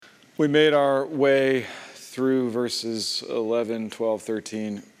We made our way through verses 11, 12,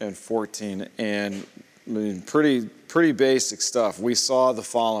 13, and 14, and I mean, pretty basic stuff. We saw the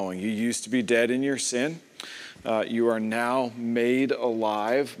following. You used to be dead in your sin. You are now made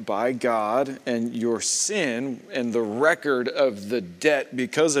alive by God, and your sin and the record of the debt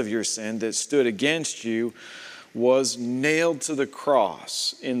because of your sin that stood against you was nailed to the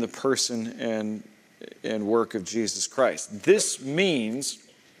cross in the person and work of Jesus Christ. This means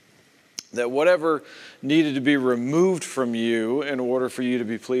that whatever needed to be removed from you in order for you to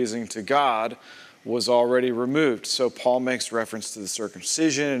be pleasing to God was already removed. So Paul makes reference to the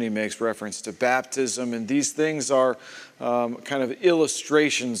circumcision, and he makes reference to baptism, and these things are kind of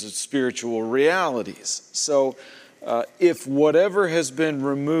illustrations of spiritual realities. So if whatever has been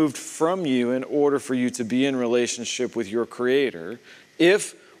removed from you in order for you to be in relationship with your Creator,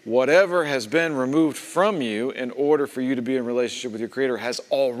 if whatever has been removed from you in order for you to be in relationship with your Creator has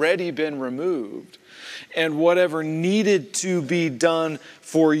already been removed, and whatever needed to be done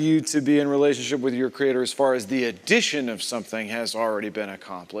for you to be in relationship with your Creator as far as the addition of something has already been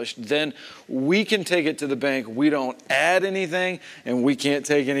accomplished, then we can take it to the bank. We don't add anything, and we can't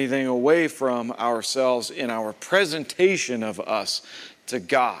take anything away from ourselves in our presentation of us to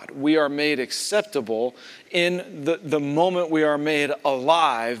God. We are made acceptable in the moment we are made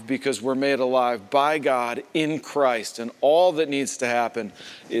alive, because we're made alive by God in Christ, and all that needs to happen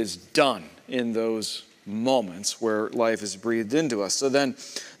is done in those moments where life is breathed into us. So then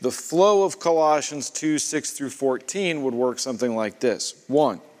the flow of Colossians 2, 6 through 14 would work something like this.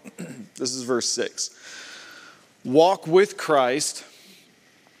 1, this is verse 6. Walk with Christ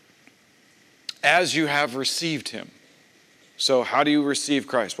as you have received him. So how do you receive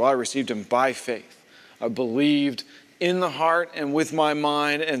Christ? Well, I received him by faith. I believed in the heart and with my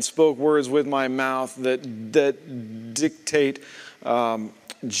mind and spoke words with my mouth that dictate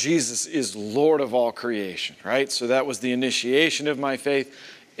Jesus is Lord of all creation, right? So that was the initiation of my faith.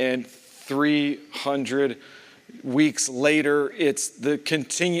 And 300 weeks later,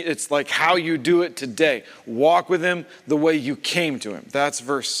 it's like how you do it today. Walk with him the way you came to him. That's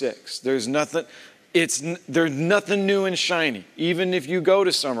verse 6. There's nothing new and shiny. Even if you go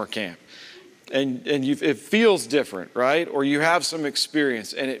to summer camp and it feels different, right? Or you have some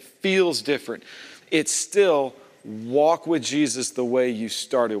experience and it feels different. It's still walk with Jesus the way you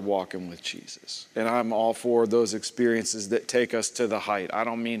started walking with Jesus. And I'm all for those experiences that take us to the height.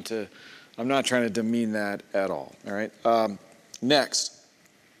 I'm not trying to demean that at all right? Next,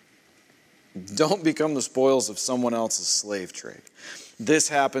 don't become the spoils of someone else's slave trade. This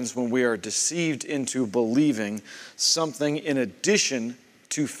happens when we are deceived into believing something in addition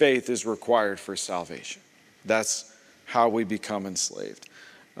to faith is required for salvation. That's how we become enslaved.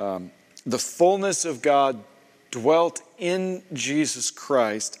 The fullness of God dwelt in Jesus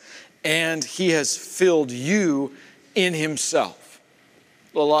Christ, and he has filled you in himself.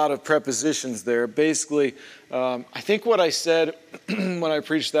 A lot of prepositions there. Basically, I think what I said when I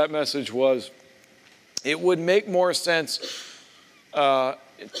preached that message was, it would make more sense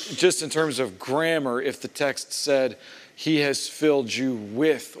just in terms of grammar if the text said, he has filled you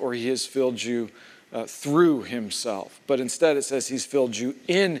with, or he has filled you through himself. But instead it says he's filled you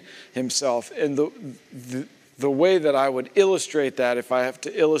in himself. And the way that I would illustrate that, if I have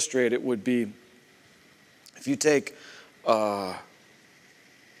to illustrate it, would be if you take a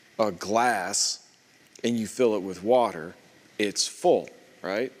glass and you fill it with water, it's full,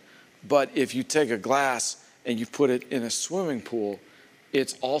 right? But if you take a glass and you put it in a swimming pool,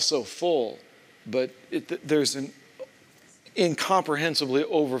 it's also full, but there's an incomprehensibly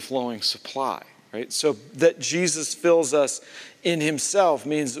overflowing supply, right? So that Jesus fills us in himself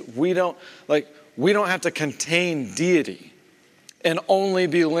means that we don't have to contain deity and only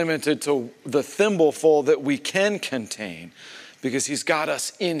be limited to the thimbleful that we can contain, because he's got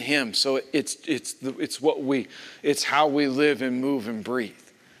us in him. So it's how we live and move and breathe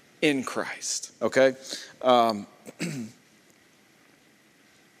in Christ. Okay.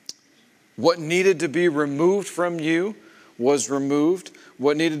 What needed to be removed from you was removed.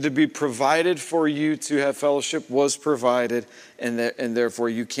 What needed to be provided for you to have fellowship was provided, and therefore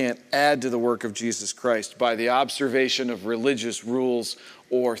you can't add to the work of Jesus Christ by the observation of religious rules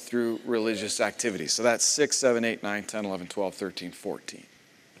or through religious activities. So that's 6, 7, 8, 9, 10, 11, 12, 13, 14.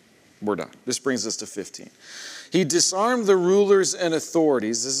 We're done. This brings us to 15. He disarmed the rulers and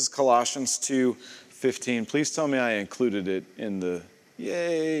authorities. This is Colossians 2:15. Please tell me I included it in the...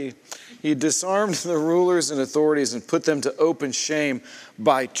 Yay. He disarmed the rulers and authorities and put them to open shame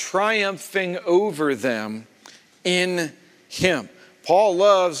by triumphing over them in him. Paul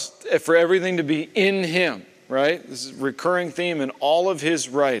loves for everything to be in him, right? This is a recurring theme in all of his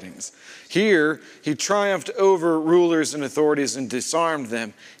writings. Here, he triumphed over rulers and authorities and disarmed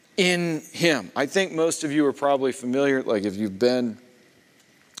them in him. I think most of you are probably familiar, like if you've been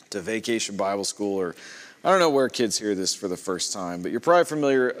to Vacation Bible School, or I don't know where kids hear this for the first time, but you're probably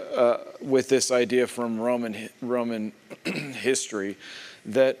familiar with this idea from Roman history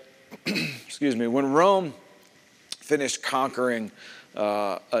that, excuse me, when Rome finished conquering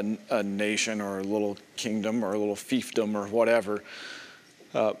a nation or a little kingdom or a little fiefdom or whatever,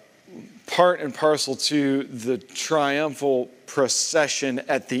 part and parcel to the triumphal procession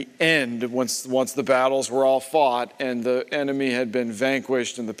at the end, once the battles were all fought and the enemy had been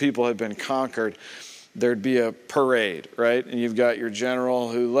vanquished and the people had been conquered, there'd be a parade, right? And you've got your general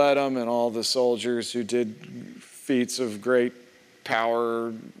who led them and all the soldiers who did feats of great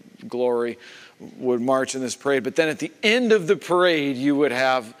power, glory, would march in this parade. But then at the end of the parade, you would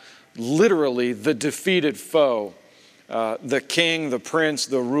have literally the defeated foe, the king, the prince,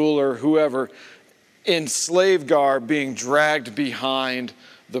 the ruler, whoever, in slave garb being dragged behind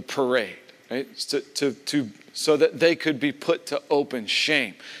the parade, right? So that they could be put to open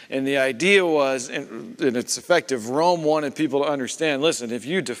shame. And the idea was, and it's effective, Rome wanted people to understand, listen, if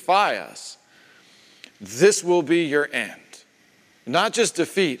you defy us, this will be your end. Not just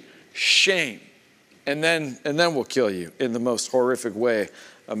defeat, shame. And then we'll kill you in the most horrific way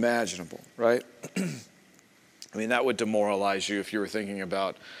imaginable, right? I mean, that would demoralize you if you were thinking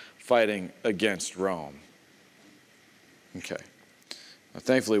about fighting against Rome. Okay. Now,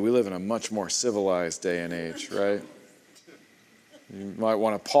 thankfully, we live in a much more civilized day and age, right? You might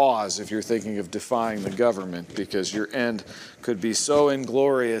want to pause if you're thinking of defying the government, because your end could be so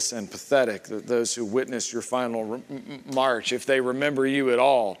inglorious and pathetic that those who witness your final march, if they remember you at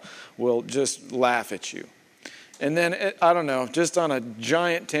all, will just laugh at you. And then, I don't know, just on a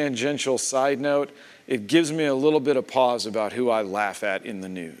giant tangential side note, it gives me a little bit of pause about who I laugh at in the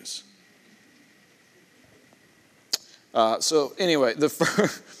news. So anyway, the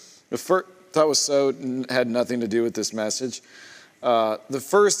first that was so had nothing to do with this message. The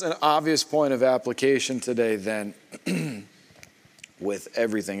first and obvious point of application today, then, with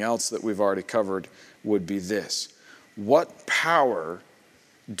everything else that we've already covered, would be this: what power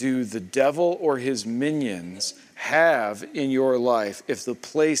do the devil or his minions have in your life if the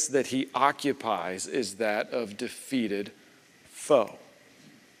place that he occupies is that of defeated foe?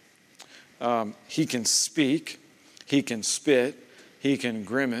 He can speak, he can spit, he can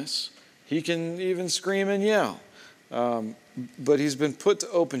grimace, he can even scream and yell. But he's been put to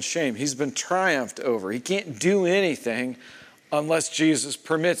open shame. He's been triumphed over. He can't do anything unless Jesus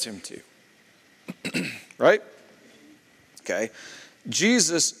permits him to. Right? Okay.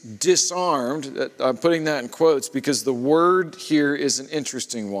 Jesus disarmed, I'm putting that in quotes because the word here is an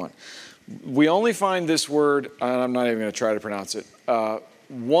interesting one. We only find this word, and I'm not even going to try to pronounce it,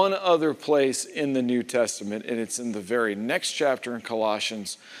 one other place in the New Testament, and it's in the very next chapter in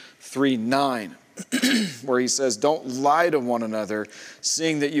Colossians 3:9, where he says, don't lie to one another,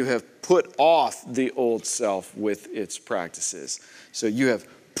 seeing that you have put off the old self with its practices. So you have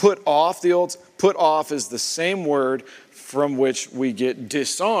put off the old. Put off is the same word from which we get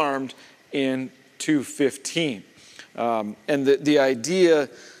disarmed in 2:15. And the idea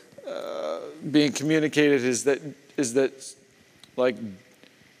being communicated is that like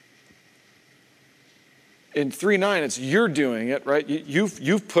in 3:9 it's you're doing it, right?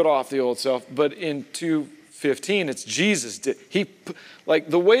 You've put off the old self, but in 2:15 it's Jesus did. He, like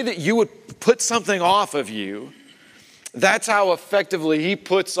the way that you would put something off of you, that's how effectively he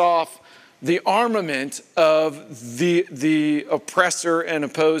puts off the armament of the oppressor and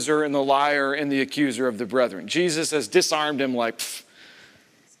opposer and the liar and the accuser of the brethren. Jesus has disarmed him like, pff.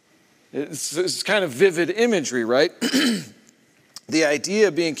 It's kind of vivid imagery, right? The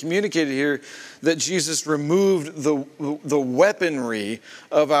idea being communicated here that Jesus removed the weaponry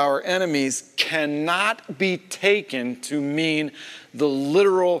of our enemies cannot be taken to mean the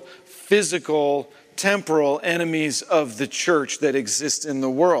literal, physical, temporal enemies of the church that exist in the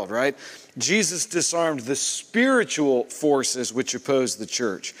world, right? Jesus disarmed the spiritual forces which oppose the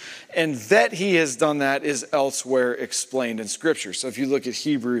church. And that he has done that is elsewhere explained in Scripture. So if you look at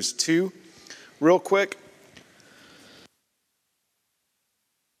Hebrews 2, real quick.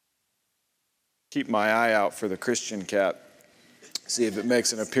 Keep my eye out for the Christian cat. See if it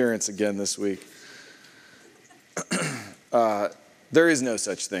makes an appearance again this week. There is no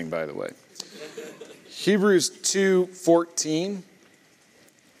such thing, by the way. Hebrews 2:14.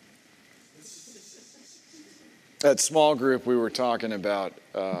 That small group we were talking about,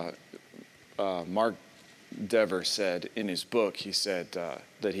 Mark Dever said in his book, he said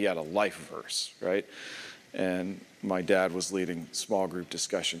that he had a life verse, right? And my dad was leading small group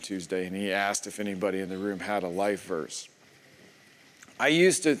discussion Tuesday, and he asked if anybody in the room had a life verse. I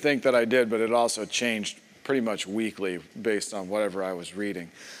used to think that I did, but it also changed pretty much weekly based on whatever I was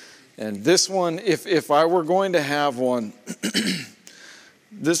reading. And this one, if I were going to have one,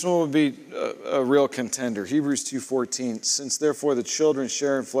 this one would be a real contender. Hebrews 2:14, since therefore the children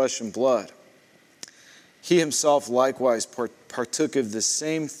share in flesh and blood, he himself likewise partook of the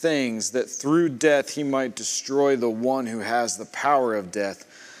same things, that through death he might destroy the one who has the power of death,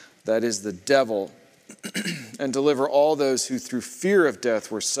 that is the devil, and deliver all those who through fear of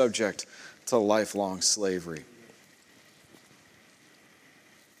death were subject to lifelong slavery.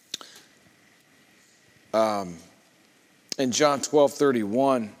 In John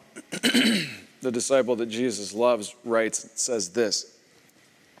 12:31, the disciple that Jesus loves writes, says this,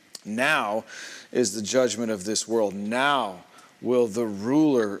 now is the judgment of this world. Now will the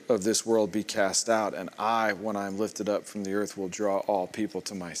ruler of this world be cast out, and I, when I am lifted up from the earth, will draw all people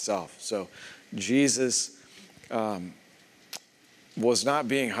to myself. So Jesus was not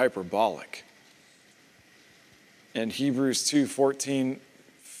being hyperbolic. And Hebrews 2:14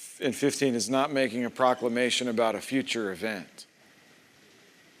 and 15 is not making a proclamation about a future event.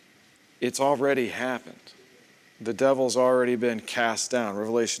 It's already happened. The devil's already been cast down.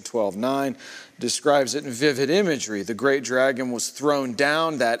 Revelation 12:9 describes it in vivid imagery. The great dragon was thrown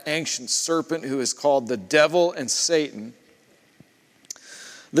down, that ancient serpent who is called the devil and Satan,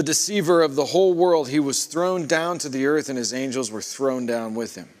 the deceiver of the whole world. He was thrown down to the earth, and his angels were thrown down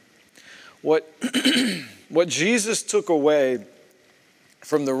with him. What Jesus took away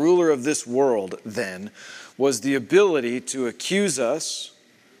from the ruler of this world then was the ability to accuse us,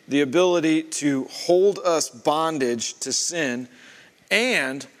 the ability to hold us bondage to sin,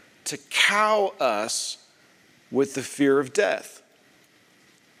 and to cow us with the fear of death.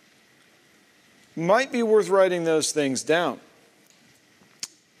 Might be worth writing those things down.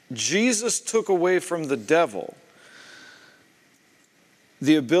 Jesus took away from the devil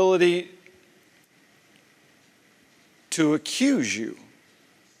the ability to accuse you.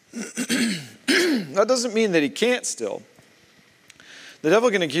 That doesn't mean that he can't still. The devil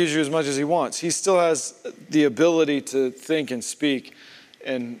can accuse you as much as he wants. He still has the ability to think and speak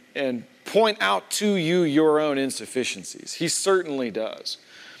and point out to you your own insufficiencies. He certainly does.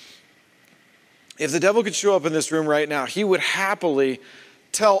 If the devil could show up in this room right now, he would happily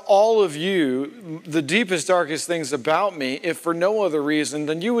tell all of you the deepest, darkest things about me, if for no other reason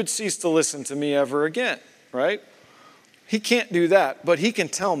than you would cease to listen to me ever again, right? He can't do that, but he can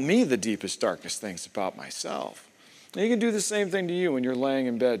tell me the deepest, darkest things about myself. And he can do the same thing to you when you're laying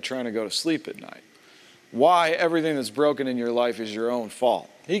in bed trying to go to sleep at night. Why everything that's broken in your life is your own fault.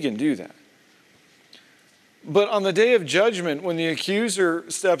 He can do that. But on the day of judgment, when the accuser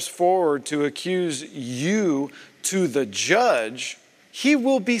steps forward to accuse you to the judge, he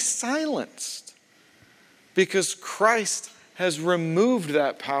will be silenced because Christ has removed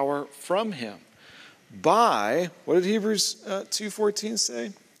that power from him. By, what did Hebrews 2:14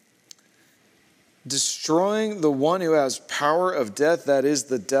 say? Destroying the one who has power of death, that is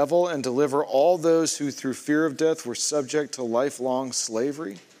the devil, and deliver all those who through fear of death were subject to lifelong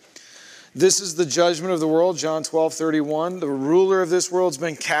slavery. This is the judgment of the world, John 12:31. The ruler of this world's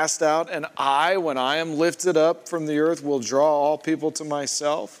been cast out, and I, when I am lifted up from the earth, will draw all people to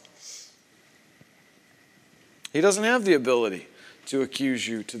myself. He doesn't have the ability to accuse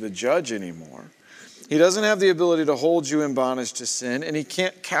you to the judge anymore. He doesn't have the ability to hold you in bondage to sin, and he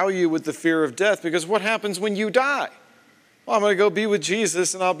can't cow you with the fear of death, because what happens when you die? Well, I'm going to go be with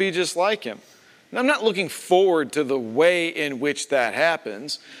Jesus, and I'll be just like him. And I'm not looking forward to the way in which that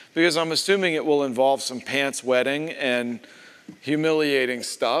happens, because I'm assuming it will involve some pants wetting and humiliating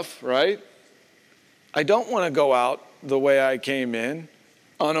stuff, right? I don't want to go out the way I came in,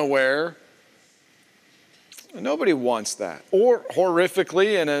 unaware. Nobody wants that. Or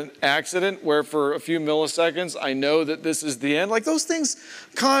horrifically in an accident where for a few milliseconds I know that this is the end. Like, those things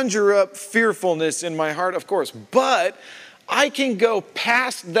conjure up fearfulness in my heart, of course. But I can go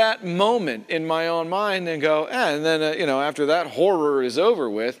past that moment in my own mind and go, and then, after that horror is over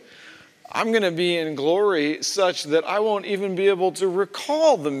with, I'm going to be in glory such that I won't even be able to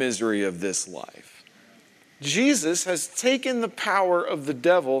recall the misery of this life. Jesus has taken the power of the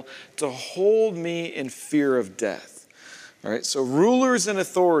devil to hold me in fear of death. All right, so rulers and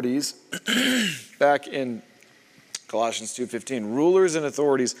authorities, back in Colossians 2:15, rulers and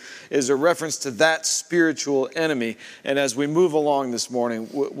authorities is a reference to that spiritual enemy. And as we move along this morning,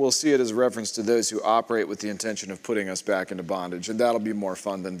 we'll see it as a reference to those who operate with the intention of putting us back into bondage. And that'll be more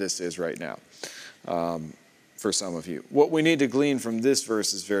fun than this is right now. for some of you. What we need to glean from this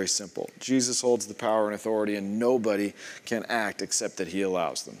verse is very simple. Jesus holds the power and authority, and nobody can act except that he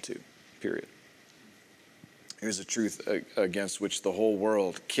allows them to, period. Here's a truth against which the whole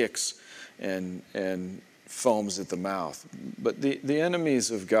world kicks and foams at the mouth. But the enemies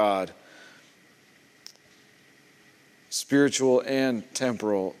of God, spiritual and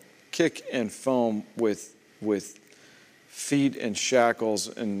temporal, kick and foam with feet and shackles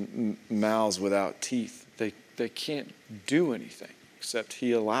and mouths without teeth. They can't do anything except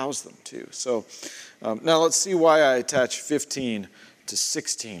he allows them to. So now let's see why I attach 15 to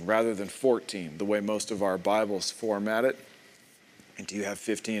 16 rather than 14, the way most of our Bibles format it. And do you have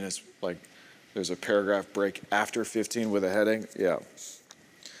 15 as like there's a paragraph break after 15 with a heading? Yeah.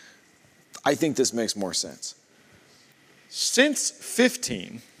 I think this makes more sense. Since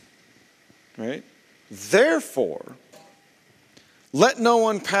 15, right? Therefore, let no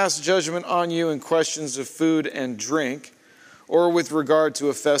one pass judgment on you in questions of food and drink, or with regard to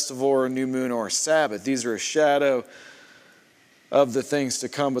a festival or a new moon or a Sabbath. These are a shadow of the things to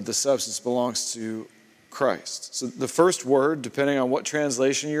come, but the substance belongs to Christ. So the first word, depending on what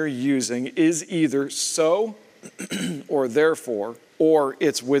translation you're using, is either so or therefore, or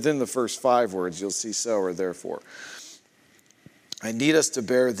it's within the first 5 words. You'll see so or therefore. I need us to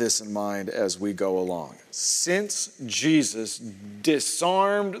bear this in mind as we go along. Since Jesus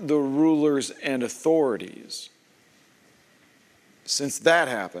disarmed the rulers and authorities, since that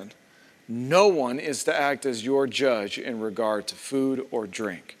happened, no one is to act as your judge in regard to food or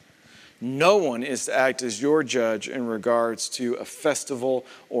drink. No one is to act as your judge in regards to a festival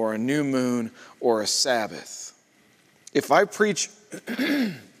or a new moon or a Sabbath. If I preach,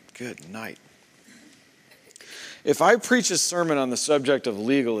 good night. If I preach a sermon on the subject of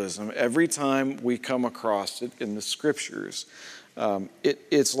legalism, every time we come across it in the scriptures,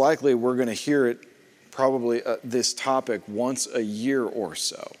 it's likely we're going to hear it probably this topic once a year or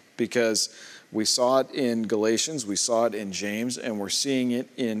so, because we saw it in Galatians, we saw it in James, and we're seeing it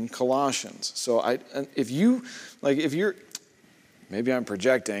in Colossians. So if you're, maybe I'm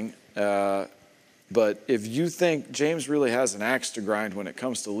projecting, but if you think James really has an axe to grind when it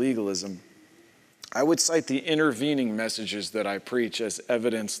comes to legalism, I would cite the intervening messages that I preach as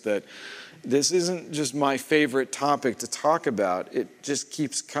evidence that this isn't just my favorite topic to talk about. It just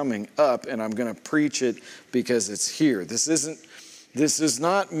keeps coming up, and I'm going to preach it because it's here. This is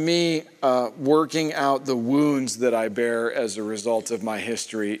not me working out the wounds that I bear as a result of my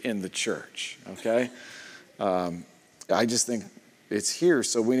history in the church, okay? I just think it's here,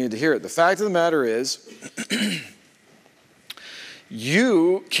 so we need to hear it. The fact of the matter is,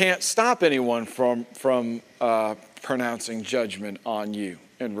 you can't stop anyone from pronouncing judgment on you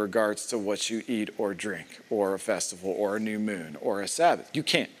in regards to what you eat or drink, or a festival, or a new moon, or a Sabbath. You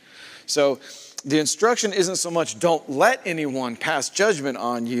can't. So the instruction isn't so much don't let anyone pass judgment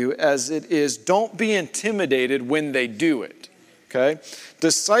on you as it is don't be intimidated when they do it. Okay?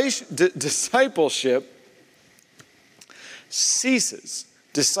 Discipleship ceases.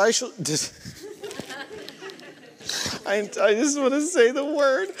 I just want to say the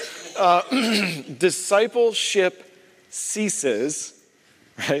word. Discipleship ceases,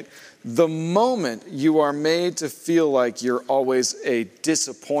 right? The moment you are made to feel like you're always a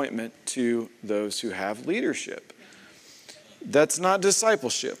disappointment to those who have leadership. That's not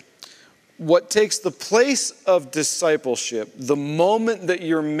discipleship. What takes the place of discipleship, the moment that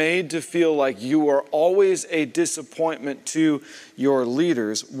you're made to feel like you are always a disappointment to your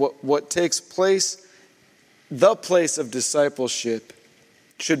leaders, what takes place, the place of discipleship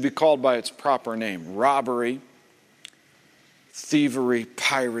should be called by its proper name: robbery, thievery,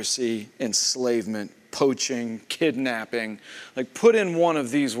 piracy, enslavement, poaching, kidnapping. Like, put in one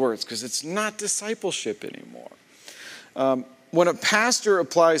of these words, because it's not discipleship anymore. When a pastor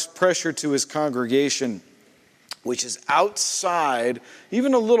applies pressure to his congregation, which is outside,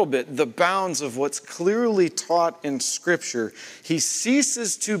 even a little bit, the bounds of what's clearly taught in Scripture, he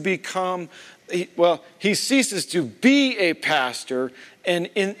ceases to be a pastor, and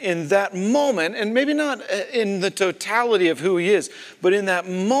in that moment, and maybe not in the totality of who he is, but in that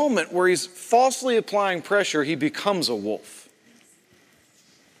moment where he's falsely applying pressure, he becomes a wolf.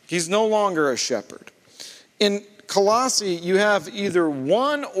 He's no longer a shepherd. In Colossae, you have either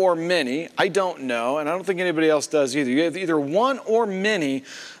one or many, I don't know, and I don't think anybody else does either. You have either one or many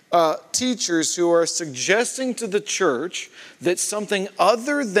teachers who are suggesting to the church that something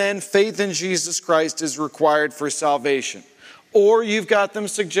other than faith in Jesus Christ is required for salvation. Or you've got them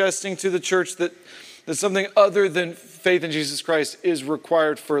suggesting to the church that something other than faith in Jesus Christ is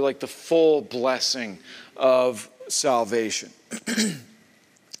required for like the full blessing of salvation.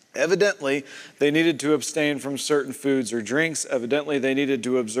 Evidently, they needed to abstain from certain foods or drinks. Evidently, they needed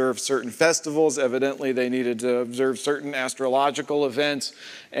to observe certain festivals. Evidently, they needed to observe certain astrological events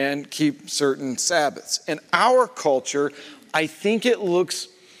and keep certain Sabbaths. In our culture, I think it looks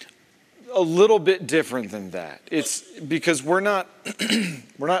a little bit different than that. It's because we're not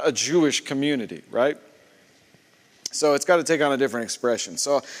a Jewish community, right? So it's got to take on a different expression.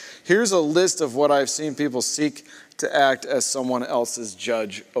 So here's a list of what I've seen people seek to act as someone else's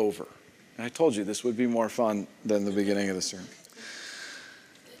judge over. And I told you this would be more fun than the beginning of the sermon.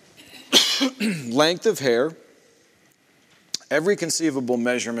 Length of hair, every conceivable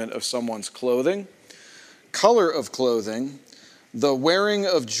measurement of someone's clothing, color of clothing, the wearing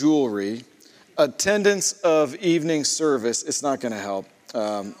of jewelry, attendance of evening service. It's not going to help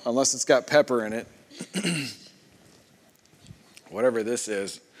unless it's got pepper in it. Whatever this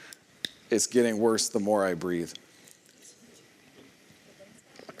is, it's getting worse the more I breathe.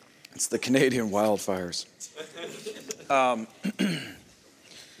 It's the Canadian wildfires.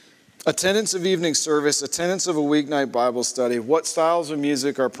 Attendance of evening service, attendance of a weeknight Bible study, what styles of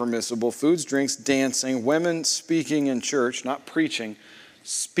music are permissible, foods, drinks, dancing, women speaking in church, not preaching,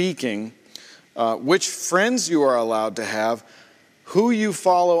 speaking, which friends you are allowed to have, who you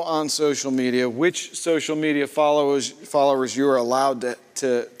follow on social media, which social media followers you are allowed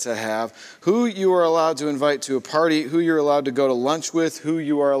to have, who you are allowed to invite to a party, who you're allowed to go to lunch with, who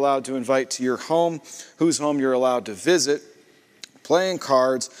you are allowed to invite to your home, whose home you're allowed to visit, playing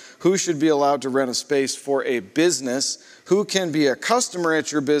cards, who should be allowed to rent a space for a business, who can be a customer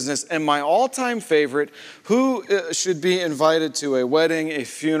at your business, and my all-time favorite, who should be invited to a wedding, a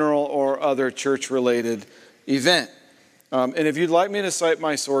funeral, or other church-related event. And if you'd like me to cite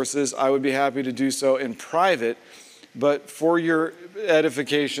my sources, I would be happy to do so in private. But for your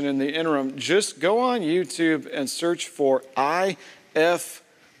edification in the interim, just go on YouTube and search for IFB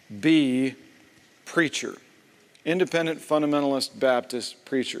preacher, Independent Fundamentalist Baptist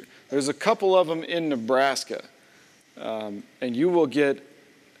preacher. There's a couple of them in Nebraska, and you will get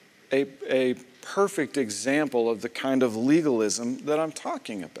a perfect example of the kind of legalism that I'm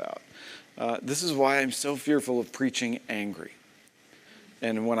talking about. This is why I'm so fearful of preaching angry.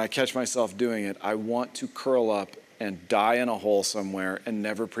 And when I catch myself doing it, I want to curl up and die in a hole somewhere and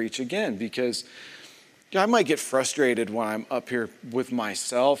never preach again. Because I might get frustrated when I'm up here with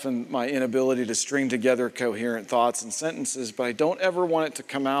myself and my inability to string together coherent thoughts and sentences, but I don't ever want it to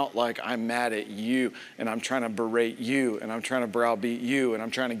come out like I'm mad at you and I'm trying to berate you and I'm trying to browbeat you and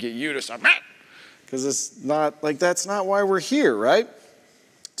I'm trying to get you to stop. Because it's not like that's not why we're here, right?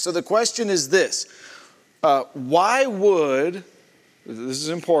 So the question is this, why would, this is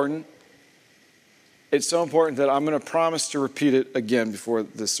important, it's so important that I'm going to promise to repeat it again before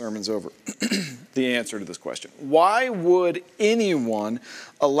this sermon's over, the answer to this question. Why would anyone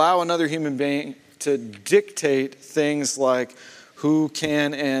allow another human being to dictate things like who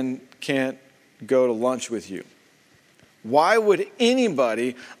can and can't go to lunch with you? Why would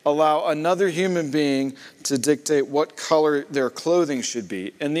anybody allow another human being to dictate what color their clothing should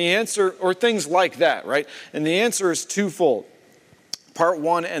be? And the answer, or things like that, right? And the answer is twofold. Part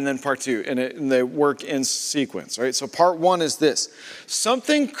one and then part two, and they work in sequence, right? So part one is this.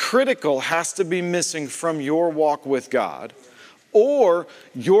 Something critical has to be missing from your walk with God, or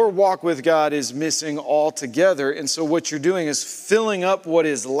your walk with God is missing altogether. And so what you're doing is filling up what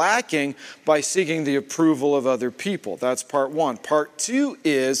is lacking by seeking the approval of other people. That's part one. Part two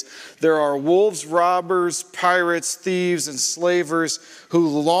is there are wolves, robbers, pirates, thieves, and slavers who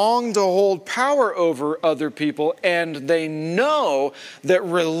long to hold power over other people, and they know that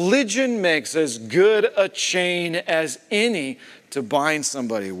religion makes as good a chain as any to bind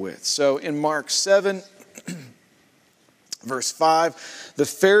somebody with. So in Mark 7, Verse 5, the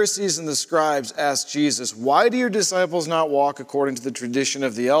Pharisees and the scribes asked Jesus, why do your disciples not walk according to the tradition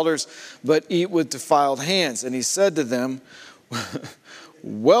of the elders, but eat with defiled hands? And he said to them,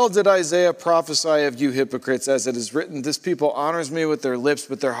 well did Isaiah prophesy of you hypocrites, as it is written, this people honors me with their lips,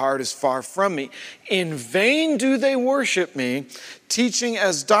 but their heart is far from me. In vain do they worship me, teaching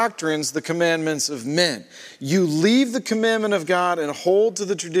as doctrines the commandments of men. You leave the commandment of God and hold to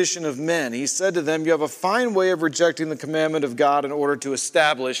the tradition of men. He said to them, you have a fine way of rejecting the commandment of God in order to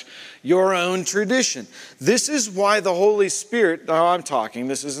establish your own tradition. This is why the Holy Spirit, now I'm talking,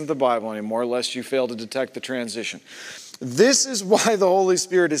 this isn't the Bible anymore, lest you fail to detect the transition. This is why the Holy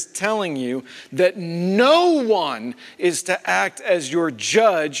Spirit is telling you that no one is to act as your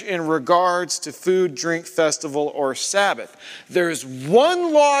judge in regards to food, drink, festival, or Sabbath. There's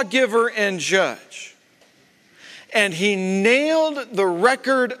one lawgiver and judge. and he nailed the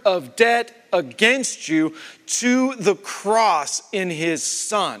record of debt against you to the cross in his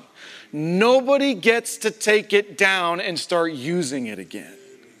Son. Nobody gets to take it down and start using it again.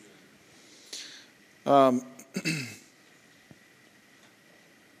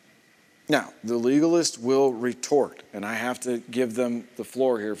 Now, the legalist will retort, and I have to give them the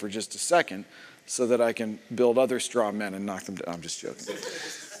floor here for just a second so that I can build other straw men and knock them down. I'm just joking.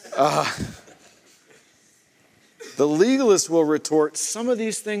 The legalist will retort, some of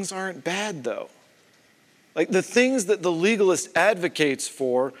these things aren't bad, though. Like the things that the legalist advocates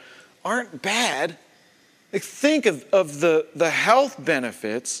for aren't bad. Like think of the health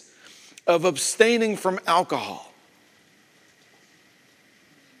benefits of abstaining from alcohol.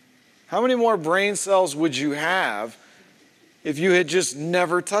 How many more brain cells would you have if you had just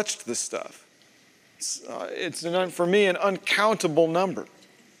never touched this stuff? It's for me, an uncountable number,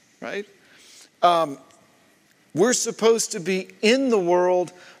 right? We're supposed to be in the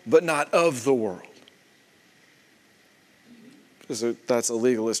world, but not of the world. That's a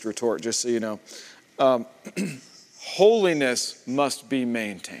legalist retort, just so you know. Holiness must be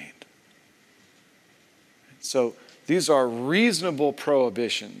maintained. So these are reasonable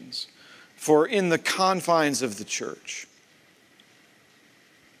prohibitions for in the confines of the church,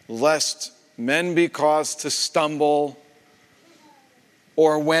 lest men be caused to stumble,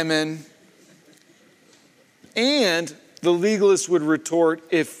 or women. And the legalist would retort,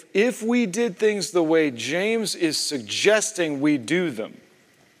 if we did things the way James is suggesting we do them,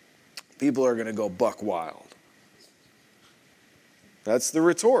 people are going to go buck wild. That's the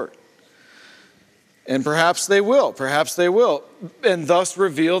retort. And perhaps they will, and thus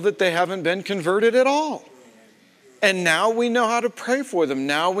reveal that they haven't been converted at all. And now we know how to pray for them.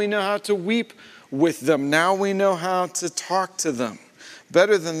 Now we know how to weep with them. Now we know how to talk to them.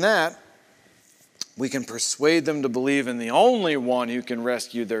 Better than that, we can persuade them to believe in the only one who can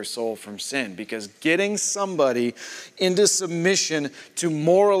rescue their soul from sin. Because getting somebody into submission to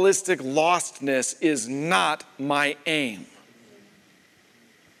moralistic lostness is not my aim.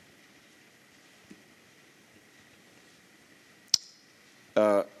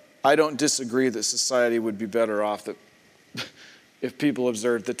 I don't disagree that society would be better off if people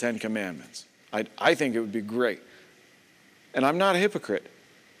observed the 10 Commandments. I think it would be great. And I'm not a hypocrite.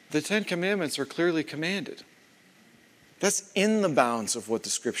 The 10 Commandments are clearly commanded. That's in the bounds of what the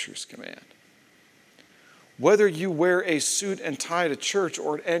Scriptures command. Whether you wear a suit and tie to church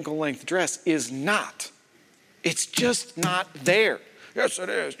or an ankle-length dress is not. It's just not there. Yes, it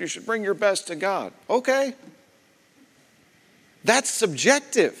is. You should bring your best to God. Okay. That's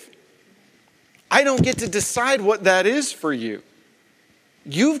subjective. I don't get to decide what that is for you.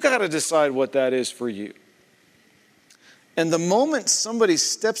 You've got to decide what that is for you. And the moment somebody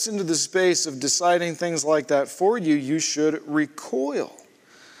steps into the space of deciding things like that for you, you should recoil.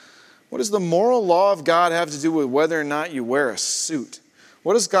 What does the moral law of God have to do with whether or not you wear a suit?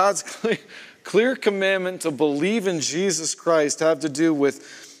 What does God's clear commandment to believe in Jesus Christ have to do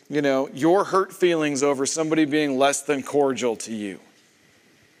with, your hurt feelings over somebody being less than cordial to you?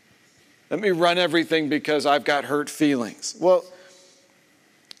 Let me run everything because I've got hurt feelings. Well,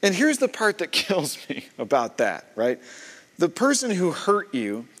 and here's the part that kills me about that, right? The person who hurt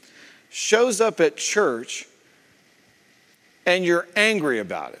you shows up at church and you're angry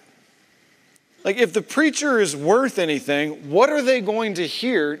about it. Like if the preacher is worth anything, what are they going to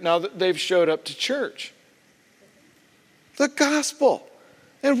hear now that they've showed up to church? The gospel.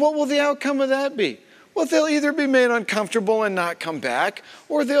 And what will the outcome of that be? Well, they'll either be made uncomfortable and not come back,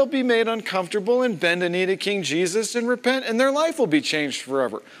 or they'll be made uncomfortable and bend a knee to King Jesus and repent, and their life will be changed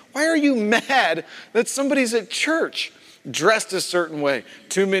forever. Why are you mad that somebody's at church dressed a certain way,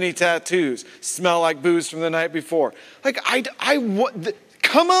 too many tattoos, smell like booze from the night before? Like,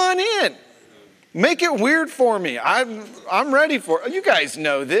 come on in. Make it weird for me. I'm ready for it. You guys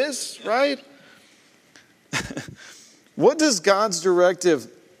know this, right? What does God's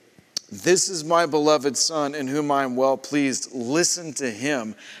directive, "This is my beloved Son in whom I am well pleased, listen to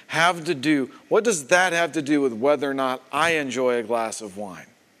him," have to do? What does that have to do with whether or not I enjoy a glass of wine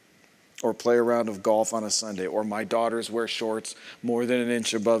or play a round of golf on a Sunday, or my daughters wear shorts more than an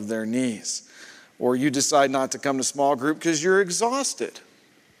inch above their knees, or you decide not to come to small group because you're exhausted,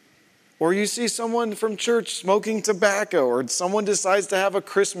 or you see someone from church smoking tobacco, or someone decides to have a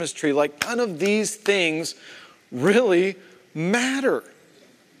Christmas tree? Like, none of these things really matter.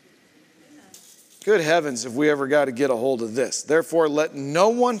 Good heavens, if we ever got to get a hold of this. Therefore, let no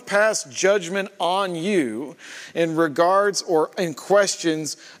one pass judgment on you in regards or in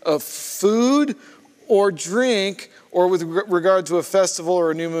questions of food or drink or with regard to a festival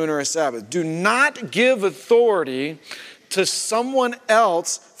or a new moon or a Sabbath. Do not give authority to someone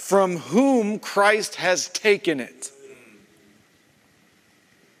else from whom Christ has taken it.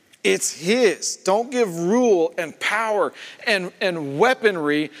 It's his. Don't give rule and power and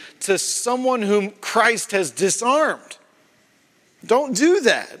weaponry to someone whom Christ has disarmed. Don't do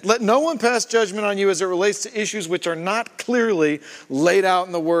that. Let no one pass judgment on you as it relates to issues which are not clearly laid out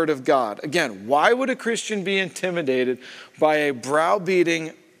in the Word of God. Again, why would a Christian be intimidated by a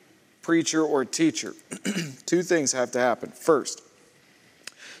browbeating preacher or teacher? Two things have to happen. First,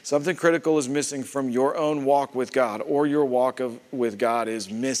 something critical is missing from your own walk with God, or your walk with God is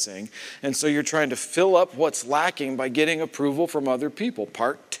missing. And so you're trying to fill up what's lacking by getting approval from other people.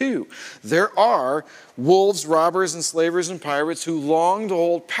 Part two, there are wolves, robbers, enslavers, and pirates who long to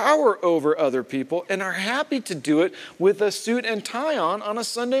hold power over other people and are happy to do it with a suit and tie on a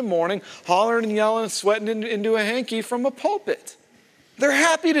Sunday morning, hollering and yelling and sweating into a hanky from a pulpit. They're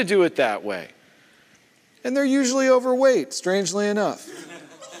happy to do it that way. And they're usually overweight, strangely enough.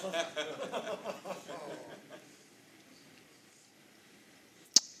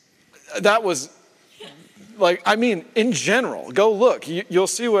 That was in general, go look. You'll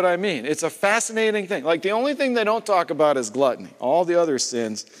see what I mean. It's a fascinating thing. The only thing they don't talk about is gluttony. All the other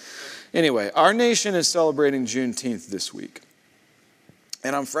sins. Anyway, our nation is celebrating Juneteenth this week.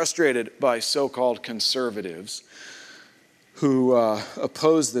 And I'm frustrated by so-called conservatives who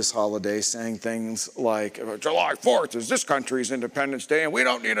oppose this holiday, saying things like, July 4th is this country's Independence Day, and we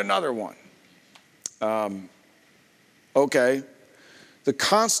don't need another one. Okay. The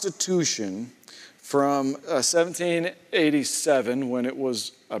Constitution from 1787, when it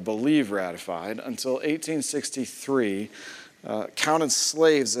was, I believe, ratified, until 1863, counted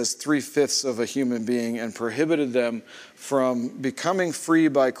slaves as 3/5 of a human being and prohibited them from becoming free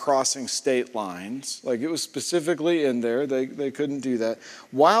by crossing state lines. It was specifically in there. They couldn't do that.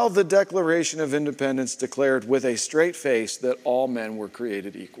 While the Declaration of Independence declared with a straight face that all men were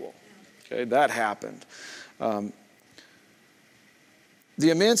created equal. Okay, that happened. The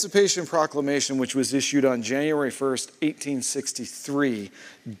Emancipation Proclamation, which was issued on January 1st, 1863,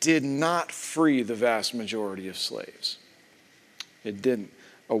 did not free the vast majority of slaves. It didn't.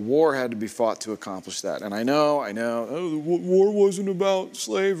 A war had to be fought to accomplish that. And I know, the war wasn't about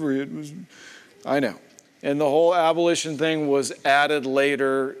slavery. I know. And the whole abolition thing was added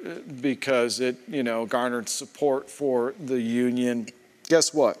later because it, garnered support for the Union.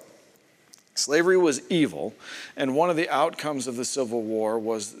 Guess what? Slavery was evil, and one of the outcomes of the Civil War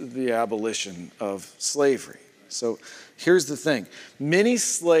was the abolition of slavery. So here's the thing. Many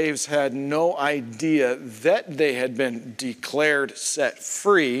slaves had no idea that they had been declared set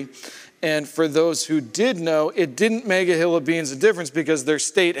free, and for those who did know, it didn't make a hill of beans of difference because their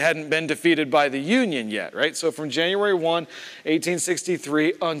state hadn't been defeated by the Union yet, right? So from January 1,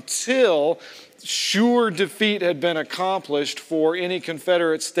 1863 until sure defeat had been accomplished for any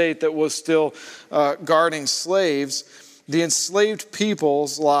Confederate state that was still guarding slaves, the enslaved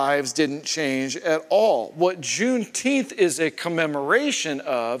people's lives didn't change at all. What Juneteenth is a commemoration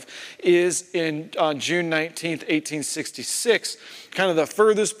of is on June 19th, 1866, kind of the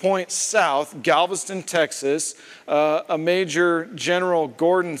furthest point south, Galveston, Texas, a Major General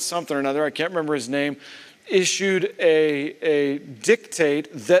Gordon something or another, I can't remember his name, issued a dictate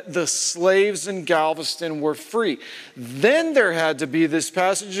that the slaves in Galveston were free. Then there had to be this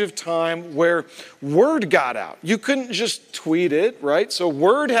passage of time where word got out. You couldn't just tweet it, right? So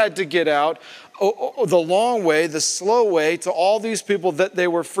word had to get out the long way, the slow way, to all these people that they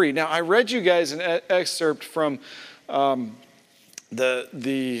were free. Now, I read you guys an excerpt from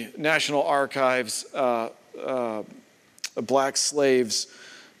the National Archives, Black Slaves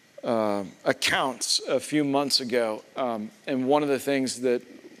accounts a few months ago, and one of the things that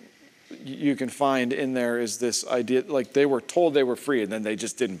you can find in there is this idea, they were told they were free and then they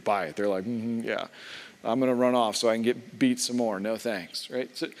just didn't buy it. They're like, yeah, I'm going to run off so I can get beat some more. No thanks, right?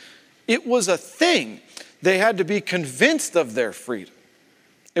 So it was a thing. They had to be convinced of their freedom.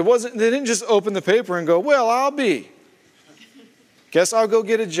 They didn't just open the paper and go, well, guess I'll go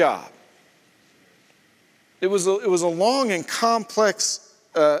get a job. It was a long and complex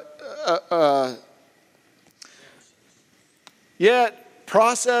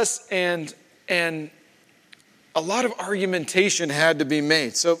process, and a lot of argumentation had to be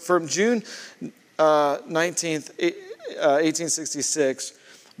made. So from June 19th, 1866,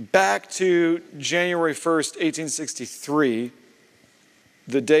 back to January 1st, 1863,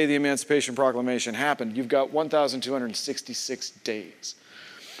 the day the Emancipation Proclamation happened, you've got 1,266 days,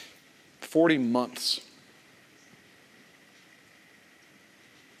 40 months.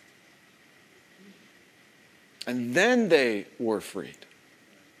 And then they were freed.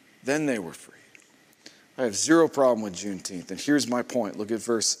 Then they were freed. I have zero problem with Juneteenth. And here's my point. Look at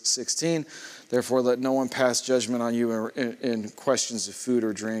verse 16. Therefore, let no one pass judgment on you in questions of food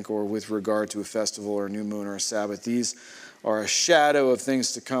or drink or with regard to a festival or a new moon or a Sabbath. These are a shadow of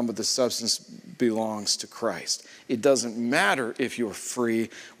things to come, but the substance belongs to Christ. It doesn't matter if you're free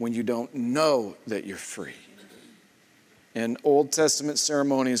when you don't know that you're free. And Old Testament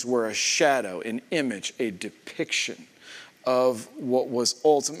ceremonies were a shadow, an image, a depiction of what was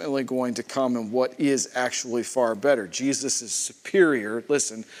ultimately going to come and what is actually far better. Jesus is superior.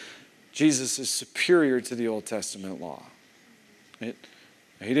 Listen, Jesus is superior to the Old Testament law. He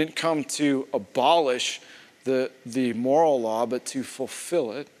didn't come to abolish the moral law, but to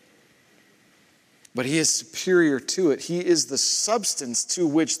fulfill it. But he is superior to it. He is the substance to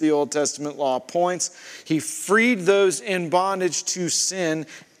which the Old Testament law points. He freed those in bondage to sin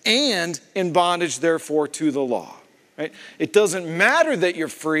and in bondage, therefore, to the law. Right? It doesn't matter that you're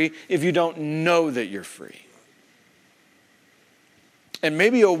free if you don't know that you're free. And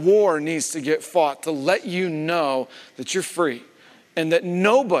maybe a war needs to get fought to let you know that you're free and that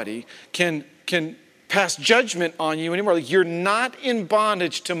nobody can pass judgment on you anymore. Like, you're not in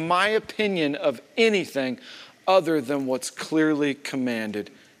bondage to my opinion of anything other than what's clearly commanded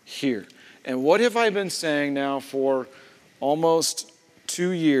here. And what have I been saying now for almost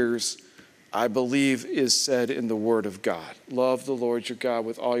 2 years, I believe is said in the Word of God. Love the Lord your God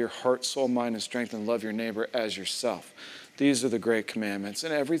with all your heart, soul, mind, and strength, and love your neighbor as yourself. These are the great commandments,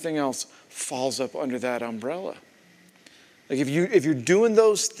 and everything else falls up under that umbrella. Like, if you're doing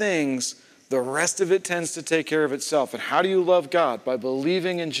those things, the rest of it tends to take care of itself. And how do you love God? By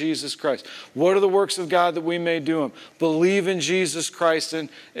believing in Jesus Christ. What are the works of God that we may do them? Believe in Jesus Christ and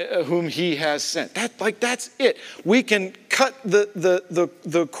whom he has sent. That's it. We can cut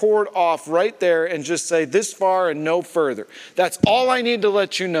the cord off right there and just say this far and no further. That's all I need to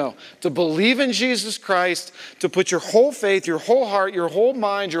let you know. To believe in Jesus Christ, to put your whole faith, your whole heart, your whole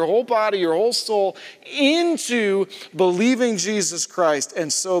mind, your whole body, your whole soul into believing Jesus Christ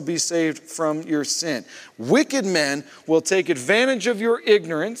and so be saved from your sin. Wicked men will take advantage of your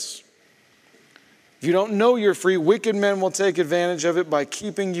ignorance. If you don't know you're free, wicked men will take advantage of it by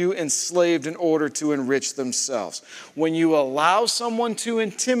keeping you enslaved in order to enrich themselves. When you allow someone to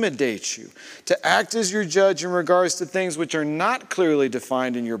intimidate you, to act as your judge in regards to things which are not clearly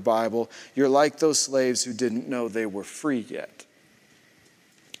defined in your Bible, you're like those slaves who didn't know they were free yet.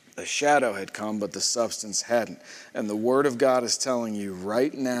 The shadow had come, but the substance hadn't. And the Word of God is telling you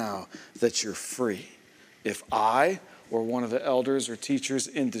right now that you're free. If I or one of the elders or teachers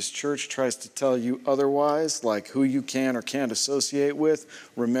in this church tries to tell you otherwise, like who you can or can't associate with,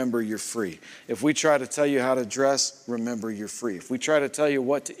 remember you're free. If we try to tell you how to dress, remember you're free. If we try to tell you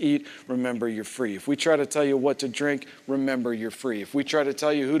what to eat, remember you're free. If we try to tell you what to drink, remember you're free. If we try to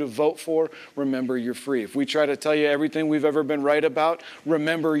tell you who to vote for, remember you're free. If we try to tell you everything we've ever been right about,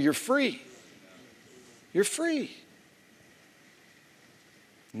 remember you're free. You're free.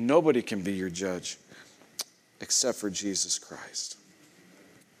 Nobody can be your judge except for Jesus Christ.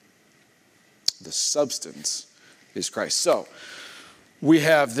 The substance is Christ. So, we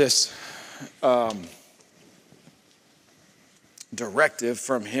have this directive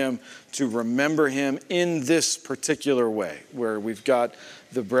from him to remember him in this particular way, where we've got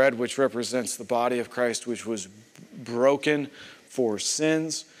the bread, which represents the body of Christ, which was broken for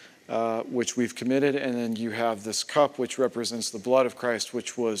sins, which we've committed, and then you have this cup, which represents the blood of Christ,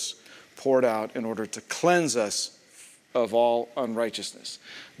 which was poured out in order to cleanse us of all unrighteousness.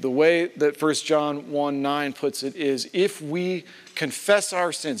 The way that 1 John 1:9 puts it is, if we confess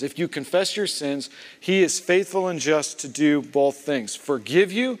our sins, if you confess your sins, he is faithful and just to do both things.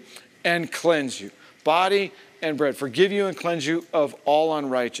 Forgive you and cleanse you. Body and bread. Forgive you and cleanse you of all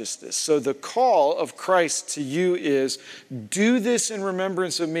unrighteousness. So the call of Christ to you is, do this in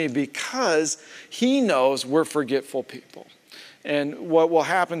remembrance of me, because he knows we're forgetful people. And what will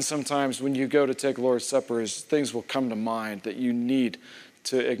happen sometimes when you go to take Lord's Supper is things will come to mind that you need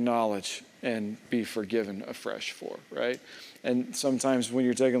to acknowledge and be forgiven afresh for, right? And sometimes when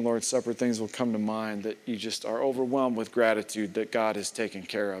you're taking Lord's Supper, things will come to mind that you just are overwhelmed with gratitude that God has taken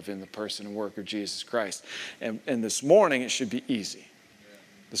care of in the person and work of Jesus Christ. And this morning, it should be easy.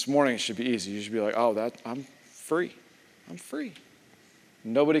 This morning, it should be easy. You should be like, oh, I'm free. I'm free.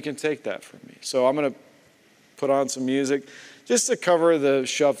 Nobody can take that from me. So I'm going to put on some music just to cover the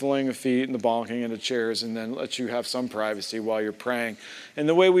shuffling of feet and the bonking into chairs, and then let you have some privacy while you're praying. And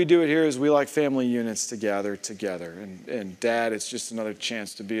the way we do it here is we like family units to gather together. And Dad, it's just another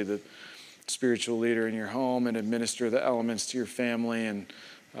chance to be the spiritual leader in your home and administer the elements to your family. And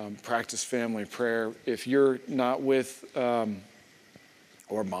Practice family prayer. If you're not with,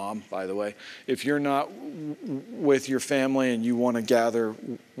 or mom, by the way, if you're not with your family and you want to gather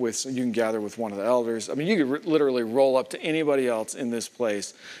with, you can gather with one of the elders. I mean, you could literally roll up to anybody else in this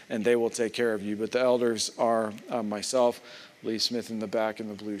place and they will take care of you. But the elders are myself, Lee Smith in the back in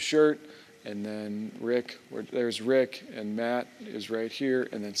the blue shirt, and then Rick, there's Rick, and Matt is right here,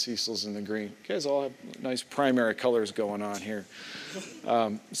 and then Cecil's in the green. You guys all have nice primary colors going on here.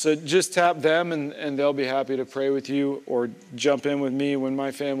 So just tap them, and they'll be happy to pray with you, or jump in with me when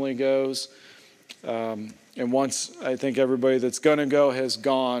my family goes. And once I think everybody that's going to go has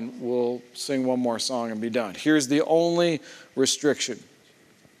gone, we'll sing one more song and be done. Here's the only restriction.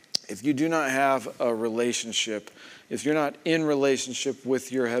 If you do not have a relationship, if you're not in relationship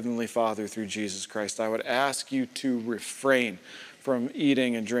with your Heavenly Father through Jesus Christ, I would ask you to refrain from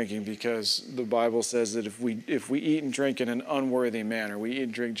eating and drinking, because the Bible says that if we eat and drink in an unworthy manner, we eat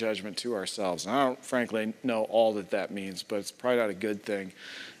and drink judgment to ourselves. And I don't frankly know all that means, but it's probably not a good thing.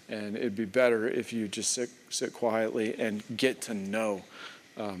 And it'd be better if you just sit quietly and get to know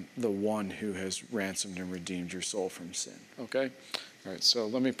the one who has ransomed and redeemed your soul from sin. Okay? All right, so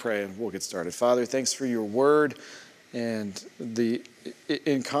let me pray and we'll get started. Father, thanks for your word and the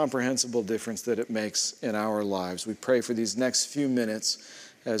incomprehensible difference that it makes in our lives. We pray for these next few minutes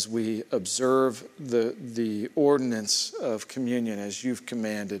as we observe the ordinance of communion as you've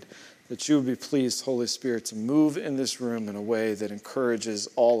commanded, that you would be pleased, Holy Spirit, to move in this room in a way that encourages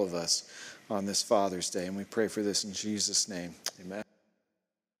all of us on this Father's Day. And we pray for this in Jesus' name. Amen.